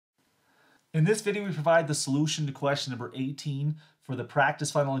In this video, we provide the solution to question number 18 for the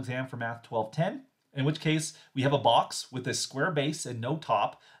practice final exam for Math 1210, in which case we have a box with a square base and no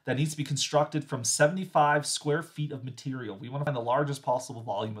top that needs to be constructed from 75 square feet of material. We want to find the largest possible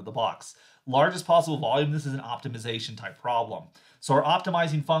volume of the box. Largest possible volume, this is an optimization type problem. So our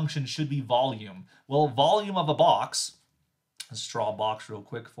optimizing function should be volume. Well, volume of a box, let's draw a box real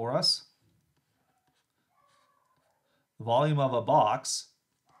quick for us. The volume of a box,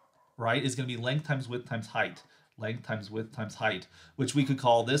 right, is going to be length times width times height. Length times width times height, which we could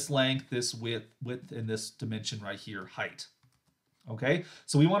call this length, this width, and this dimension right here, height. Okay,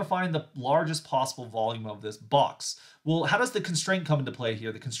 so we want to find the largest possible volume of this box. Well, how does the constraint come into play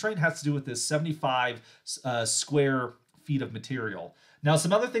here? The constraint has to do with this 75 square feet of material. Now,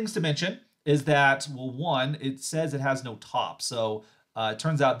 some other things to mention is that, well, one, it says it has no top. So it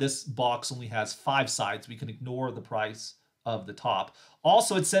turns out this box only has 5 sides. We can ignore the price of the top.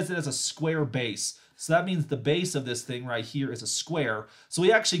 Also, it says it has a square base. So that means the base of this thing right here is a square. So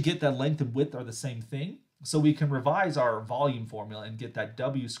we actually get that length and width are the same thing. So we can revise our volume formula and get that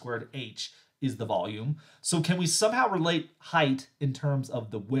W squared H is the volume. So can we somehow relate height in terms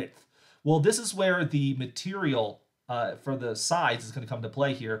of the width? Well, this is where the material for the sides is going to come to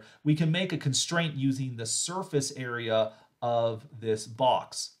play here. We can make a constraint using the surface area of this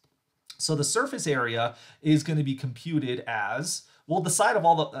box. So the surface area is going to be computed as, well, the side of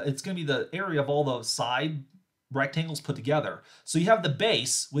all the, it's going to be the area of all the side rectangles put together. So you have the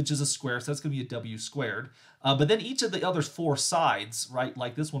base, which is a square, so that's going to be a W squared. But then each of the other 4 sides, right,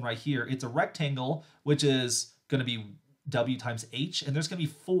 like this one right here, it's a rectangle, which is going to be W times H, and there's going to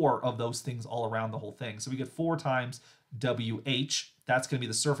be 4 of those things all around the whole thing. So we get 4 times WH, that's going to be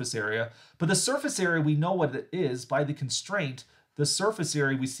the surface area. But the surface area, we know what it is by the constraint. The surface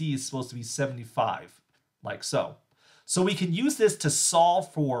area we see is supposed to be 75, like so. So we can use this to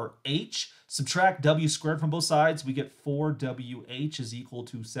solve for H, subtract W squared from both sides. We get 4WH is equal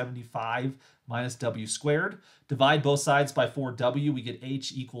to 75 minus W squared. Divide both sides by 4W, we get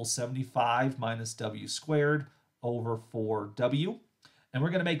H equals 75 minus W squared over 4W. And we're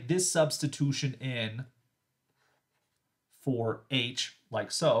going to make this substitution in for H, like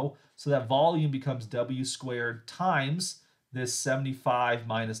so. So that volume becomes W squared times this 75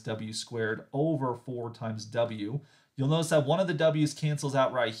 minus W squared over 4 times W. You'll notice that one of the W's cancels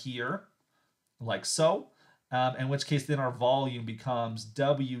out right here, like so, in which case then our volume becomes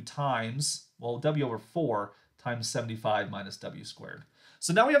W times, well, W over 4 times 75 minus W squared.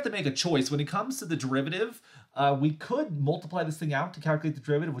 So now we have to make a choice. When it comes to the derivative, we could multiply this thing out to calculate the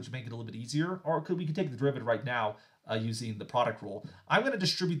derivative, which would make it a little bit easier, or we could take the derivative right now using the product rule. I'm going to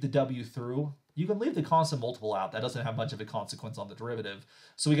distribute the W through. You can leave the constant multiple out. That doesn't have much of a consequence on the derivative.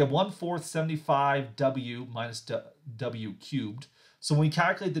 So we get 1/4 75W minus W cubed. So when we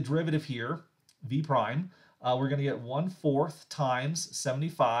calculate the derivative here, V prime, we're going to get 1/4 times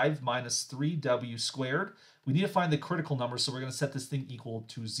 75 minus 3W squared. We need to find the critical number, so we're going to set this thing equal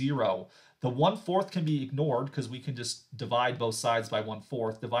to 0. The 1/4 can be ignored because we can just divide both sides by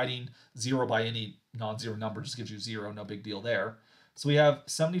 1/4. Dividing 0 by any non-zero number just gives you 0, no big deal there. So we have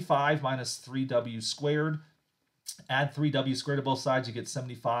 75 minus 3W squared. Add 3W squared to both sides, you get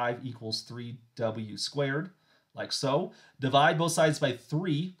 75 equals 3W squared, like so. Divide both sides by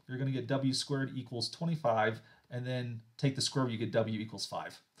 3, you're going to get W squared equals 25, and then take the square root, you get W equals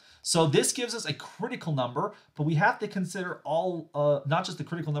 5. So this gives us a critical number, but we have to consider all, not just the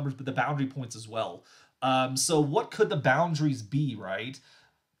critical numbers, but the boundary points as well. So what could the boundaries be, right,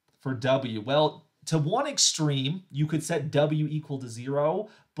 for W? Well, to one extreme, you could set W equal to 0,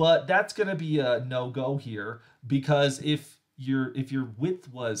 but that's going to be a no-go here, because if your width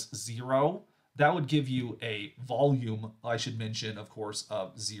was 0, that would give you a volume, I should mention, of course,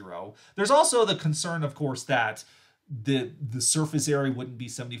 of 0. There's also the concern, of course, that the surface area wouldn't be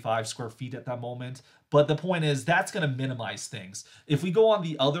 75 square feet at that moment. But the point is, that's going to minimize things. If we go on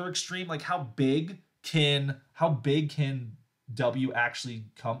the other extreme, like how big can W actually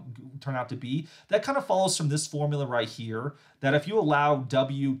turn out to be? That kind of follows from this formula right here, that if you allow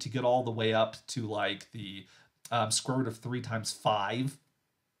W to get all the way up to like the square root of 3 times 5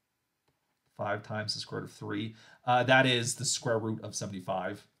 times the square root of 3, that is the square root of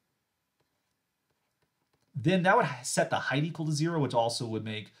 75. Then that would set the height equal to 0, which also would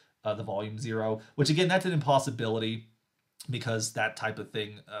make the volume 0, which again, that's an impossibility because that type of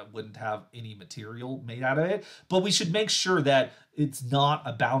thing wouldn't have any material made out of it. But we should make sure that it's not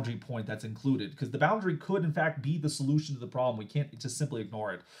a boundary point that's included, because the boundary could in fact be the solution to the problem. We can't just simply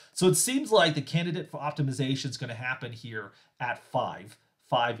ignore it. So it seems like the candidate for optimization is going to happen here at 5.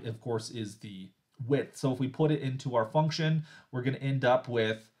 5, of course, is the width. So if we put it into our function, we're going to end up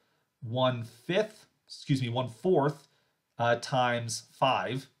with 1/4 times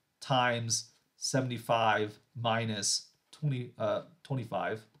 5 times 75 minus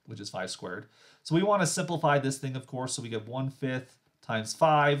 25, which is 5 squared. So we want to simplify this thing, of course. So we get 1/5 times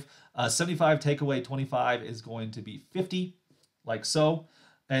 5. 75 take away 25 is going to be 50, like so.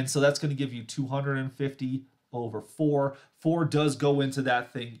 And so that's going to give you 250 over 4. 4 does go into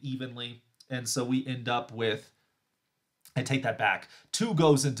that thing evenly. And so we end up with, I take that back, 2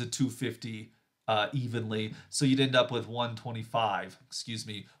 goes into 250 evenly. So you'd end up with 125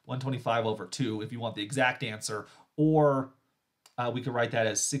 over 2 if you want the exact answer. Or we could write that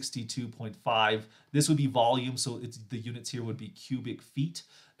as 62.5. This would be volume, so the units here would be cubic feet.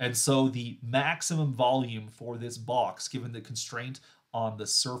 And so the maximum volume for this box, given the constraint on the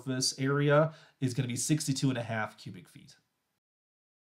surface area, is going to be 62.5 cubic feet.